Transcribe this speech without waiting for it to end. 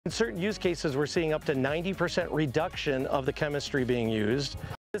In certain use cases, we're seeing up to 90% reduction of the chemistry being used.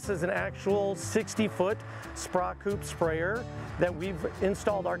 This is an actual 60-foot Spracoop sprayer that we've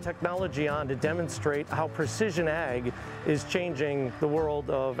installed our technology on to demonstrate how precision ag is changing the world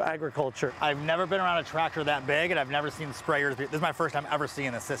of agriculture. I've never been around a tractor that big, and I've never seen sprayers. This is my first time ever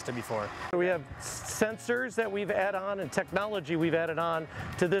seeing this system before. We have sensors that we've added on and technology we've added on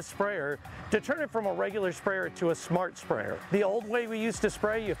to this sprayer to turn it from a regular sprayer to a smart sprayer. The old way we used to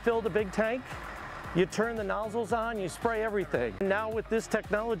spray, you fill the big tank, you turn the nozzles on, you spray everything. Now with this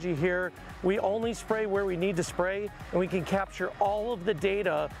technology here, we only spray where we need to spray, and we can capture all of the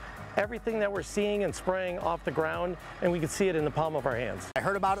data, everything that we're seeing and spraying off the ground, and we can see it in the palm of our hands. I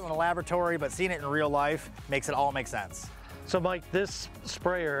heard about it in the laboratory, but seeing it in real life makes it all make sense. So Mike, this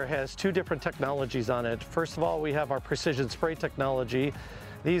sprayer has two different technologies on it. First of all, we have our precision spray technology.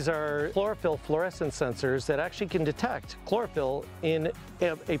 These are chlorophyll fluorescence sensors that actually can detect chlorophyll in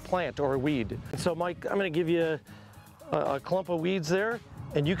a plant or a weed. So Mike, I'm going to give you a clump of weeds there,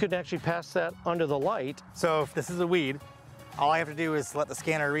 and you can actually pass that under the light. So if this is a weed, all I have to do is let the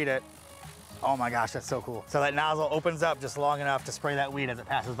scanner read it. Oh my gosh, that's so cool. So that nozzle opens up just long enough to spray that weed as it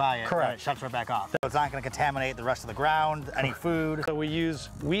passes by it. Correct. And it shuts right back off. So it's not going to contaminate the rest of the ground, any food. So we use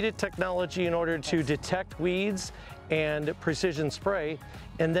weeded technology in order to detect weeds and precision spray.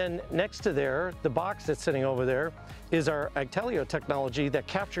 And then next to there, the box that's sitting over there, is our Agtelio technology that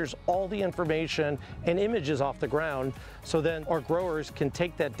captures all the information and images off the ground, so then our growers can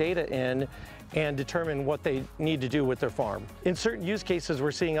take that data in and determine what they need to do with their farm. In certain use cases,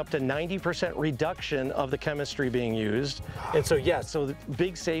 we're seeing up to 90% reduction of the chemistry being used. And so yes, so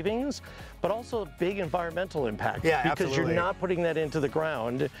big savings, but also big environmental impact. Yeah, because absolutely. You're not putting that into the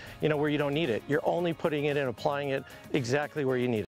ground, where you don't need it. You're only putting it and applying it exactly where you need it.